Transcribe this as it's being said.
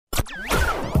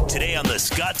Today on the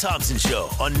Scott Thompson Show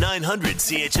on 900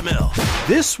 CHML.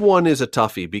 This one is a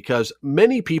toughie because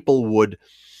many people would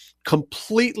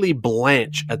completely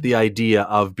blanch at the idea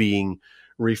of being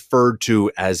referred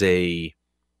to as an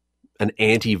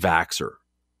anti-vaxxer.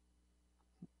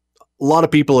 A lot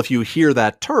of people, if you hear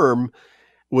that term,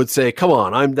 would say, "Come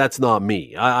on, that's not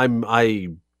me.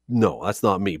 No, that's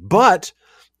not me." But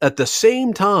at the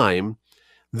same time,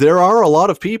 there are a lot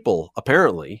of people,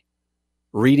 apparently,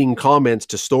 reading comments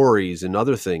to stories and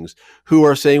other things who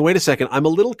are saying, wait a second, I'm a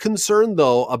little concerned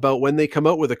though about when they come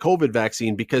out with a COVID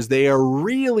vaccine because they are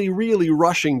really, really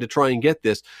rushing to try and get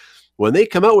this. When they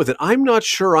come out with it, I'm not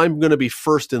sure I'm going to be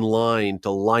first in line to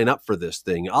line up for this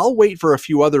thing. I'll wait for a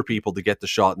few other people to get the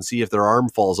shot and see if their arm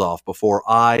falls off before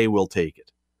I will take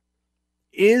it.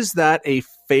 Is that a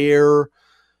fair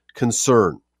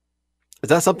concern? Is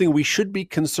that something we should be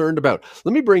concerned about?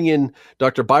 Let me bring in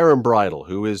Dr. Byron Bridle,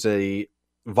 who is a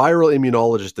viral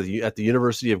immunologist at the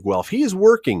University of Guelph. He is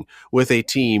working with a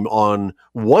team on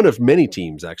one of many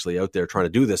teams actually out there trying to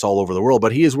do this all over the world,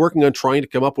 but he is working on trying to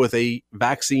come up with a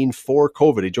vaccine for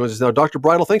COVID. He joins us now. Dr.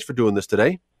 Bridle, thanks for doing this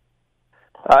today.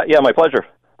 Yeah, my pleasure.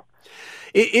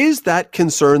 Is that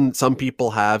concern that some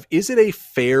people have, is it a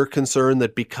fair concern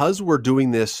that because we're doing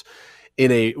this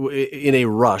in a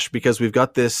rush, because we've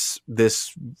got this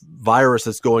virus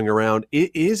that's going around,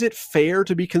 is it fair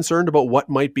to be concerned about what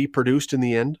might be produced in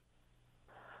the end?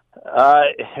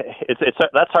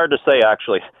 That's hard to say,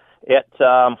 actually. It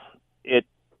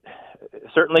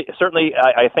certainly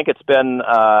I think it's been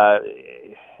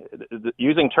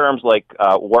using terms like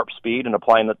warp speed and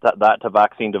applying that to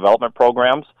vaccine development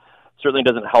programs certainly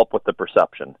doesn't help with the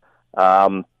perception.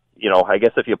 I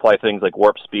guess if you apply things like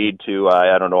warp speed to,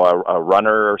 a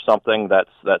runner or something, that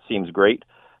seems great.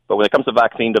 But when it comes to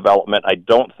vaccine development, I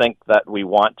don't think that we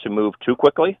want to move too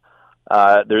quickly.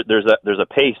 There's a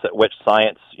pace at which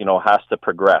science, has to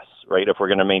progress, right? If we're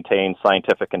going to maintain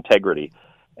scientific integrity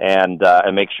and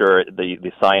make sure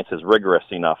the science is rigorous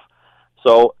enough.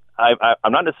 So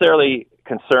I'm not necessarily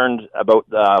concerned about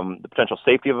the potential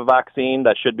safety of a vaccine.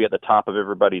 That should be at the top of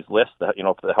everybody's list, for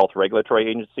the health regulatory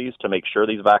agencies to make sure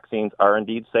these vaccines are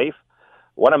indeed safe.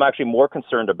 What I'm actually more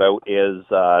concerned about is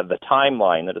the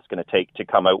timeline that it's going to take to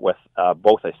come out with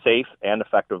both a safe and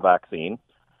effective vaccine.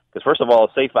 Because first of all,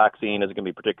 a safe vaccine isn't going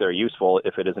to be particularly useful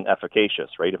if it isn't efficacious,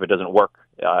 right? If it doesn't work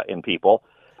in people.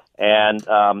 And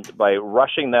by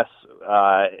rushing this,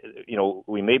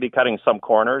 we may be cutting some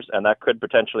corners, and that could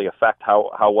potentially affect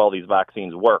how well these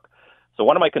vaccines work. So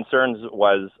one of my concerns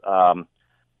was,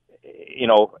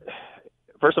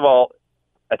 first of all,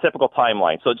 a typical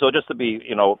timeline. So just to be,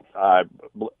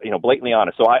 blatantly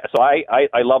honest. So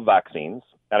I love vaccines,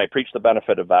 and I preach the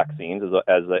benefit of vaccines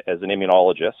as an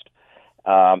immunologist,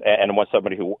 and as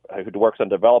somebody who works on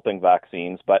developing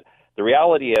vaccines, but the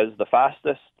reality is the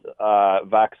fastest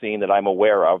vaccine that I'm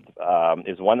aware of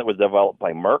is one that was developed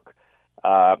by Merck,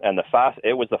 and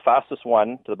it was the fastest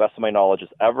one, to the best of my knowledge, has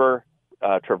ever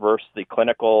traversed the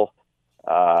clinical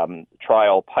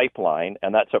trial pipeline,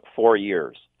 and that took 4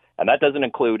 years. And that doesn't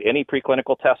include any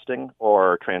preclinical testing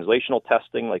or translational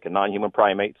testing like in non-human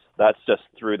primates. That's just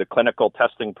through the clinical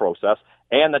testing process,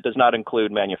 and that does not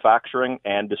include manufacturing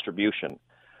and distribution.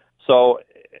 So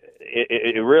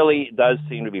it really does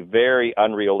seem to be very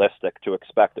unrealistic to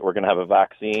expect that we're going to have a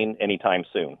vaccine anytime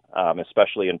soon,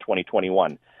 especially in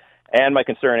 2021. And my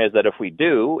concern is that if we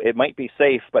do, it might be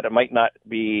safe, but it might not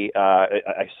be,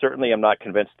 I certainly am not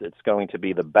convinced it's going to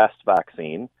be the best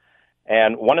vaccine.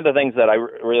 And one of the things that I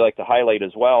really like to highlight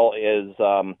as well is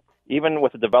even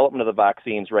with the development of the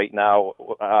vaccines right now,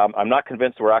 I'm not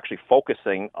convinced we're actually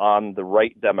focusing on the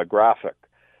right demographic.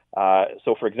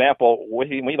 So, for example, when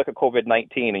you look at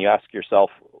COVID-19 and you ask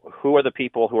yourself, who are the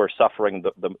people who are suffering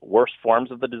the worst forms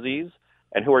of the disease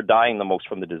and who are dying the most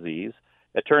from the disease,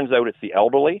 it turns out it's the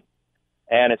elderly,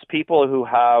 and it's people who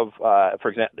have,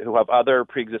 who have other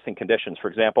pre-existing conditions. For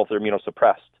example, if they're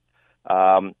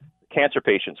immunosuppressed. Cancer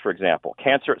patients, for example.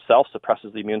 Cancer itself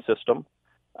suppresses the immune system.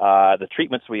 The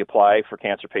treatments we apply for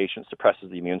cancer patients suppresses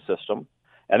the immune system.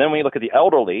 And then when you look at the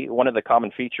elderly, one of the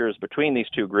common features between these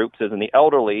two groups is in the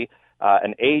elderly,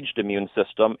 an aged immune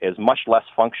system is much less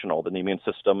functional than the immune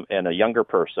system in a younger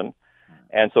person.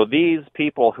 And so these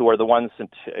people who are the ones,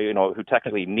 who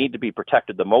technically need to be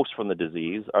protected the most from the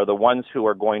disease are the ones who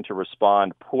are going to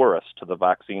respond poorest to the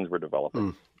vaccines we're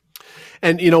developing.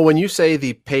 And, when you say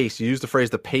the pace, you use the phrase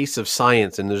the pace of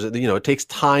science, and there's, it takes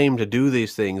time to do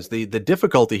these things. The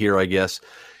difficulty here, I guess,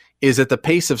 is that the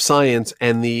pace of science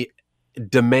and the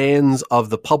demands of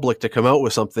the public to come out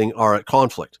with something are at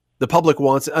conflict. The public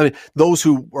wants, those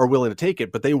who are willing to take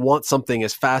it, but they want something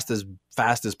as fast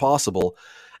as possible.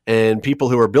 And people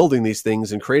who are building these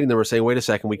things and creating them are saying, wait a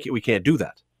second, we can't do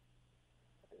that.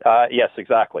 Yes,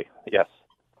 exactly. Yes.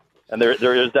 And there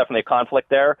is definitely a conflict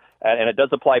there, and it does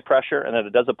apply pressure, and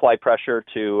it does apply pressure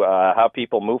to have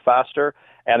people move faster.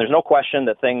 And there's no question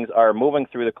that things are moving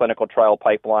through the clinical trial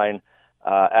pipeline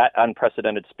at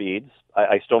unprecedented speeds.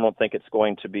 I still don't think it's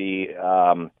going to be,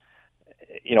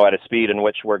 at a speed in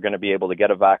which we're going to be able to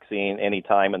get a vaccine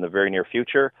anytime in the very near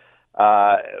future.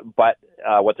 But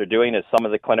what they're doing is some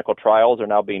of the clinical trials are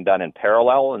now being done in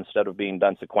parallel instead of being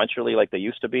done sequentially like they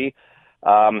used to be.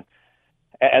 And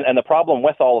the problem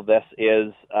with all of this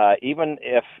is even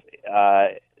if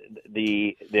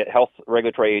the health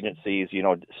regulatory agencies,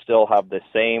 still have the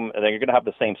same, they're going to have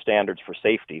the same standards for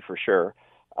safety for sure.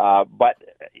 But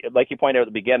like you pointed out at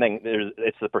the beginning,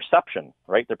 it's the perception,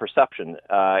 right? The perception.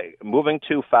 Moving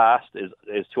too fast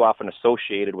is too often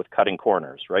associated with cutting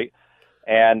corners, right?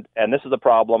 And this is the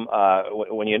problem.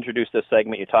 When you introduced this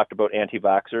segment, you talked about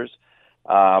anti-vaxxers.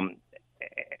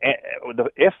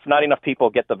 If not enough people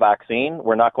get the vaccine,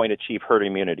 we're not going to achieve herd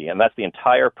immunity, and that's the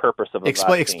entire purpose of a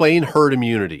vaccine. Explain herd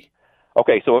immunity.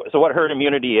 Okay, so what herd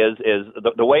immunity is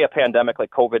the way a pandemic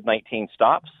like COVID-19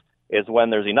 stops is when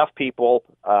there's enough people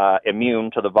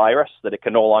immune to the virus that it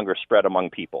can no longer spread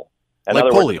among people. In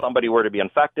other words, if somebody were to be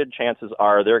infected, chances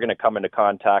are they're going to come into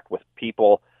contact with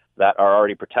people that are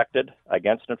already protected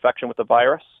against infection with the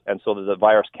virus, and so that the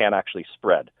virus can actually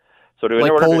spread. So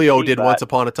like polio did once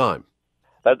upon a time.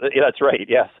 That's right,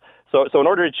 yes. So in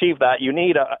order to achieve that, you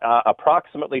need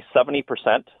approximately 70%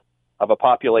 of a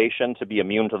population to be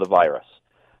immune to the virus,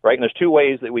 right? And there's two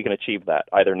ways that we can achieve that,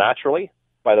 either naturally,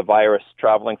 by the virus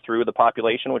traveling through the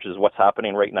population, which is what's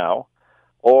happening right now,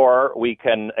 or we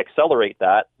can accelerate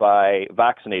that by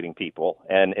vaccinating people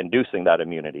and inducing that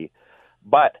immunity.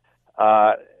 But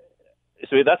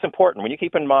so that's important. When you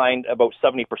keep in mind about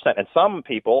 70%, and some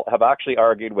people have actually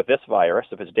argued with this virus,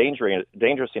 if it's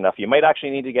dangerous enough, you might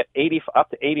actually need to get up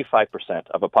to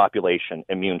 85% of a population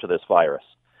immune to this virus.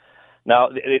 Now,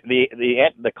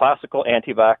 the classical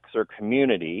anti-vaxxer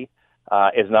community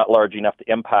is not large enough to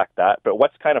impact that, but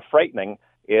what's kind of frightening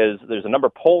is there's a number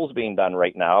of polls being done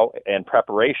right now in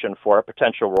preparation for a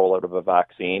potential rollout of a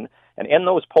vaccine. And in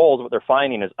those polls, what they're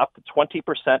finding is up to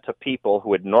 20% of people who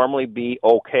would normally be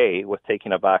okay with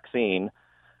taking a vaccine,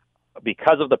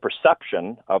 because of the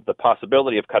perception of the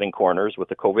possibility of cutting corners with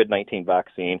the COVID-19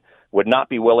 vaccine, would not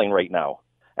be willing right now.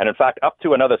 And in fact, up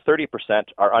to another 30%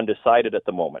 are undecided at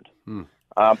the moment.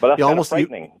 But that's kind of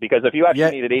frightening, because if you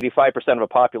actually needed 85% of a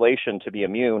population to be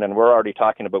immune, and we're already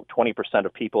talking about 20%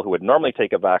 of people who would normally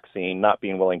take a vaccine not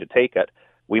being willing to take it,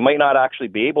 we might not actually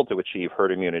be able to achieve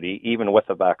herd immunity even with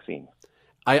a vaccine.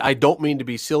 I don't mean to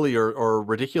be silly or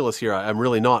ridiculous here. I'm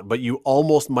really not. But you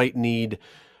almost might need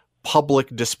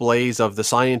public displays of the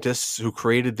scientists who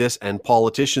created this and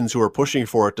politicians who are pushing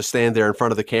for it to stand there in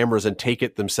front of the cameras and take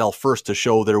it themselves first to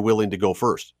show they're willing to go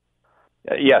first.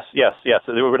 Yes.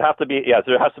 So there would have to be,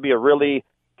 there has to be a really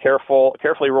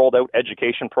carefully rolled out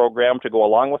education program to go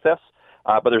along with this.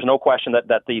 But there's no question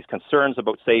that these concerns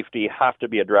about safety have to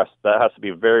be addressed. That has to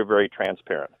be very, very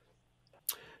transparent.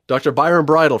 Dr. Byron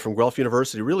Bridle from Guelph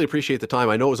University, really appreciate the time.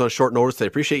 I know it was on short notice today. I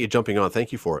appreciate you jumping on.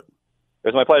 Thank you for it. It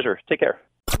was my pleasure. Take care.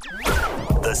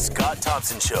 The Scott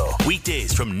Thompson Show,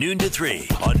 weekdays from noon to 3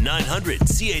 on 900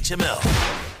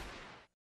 CHML.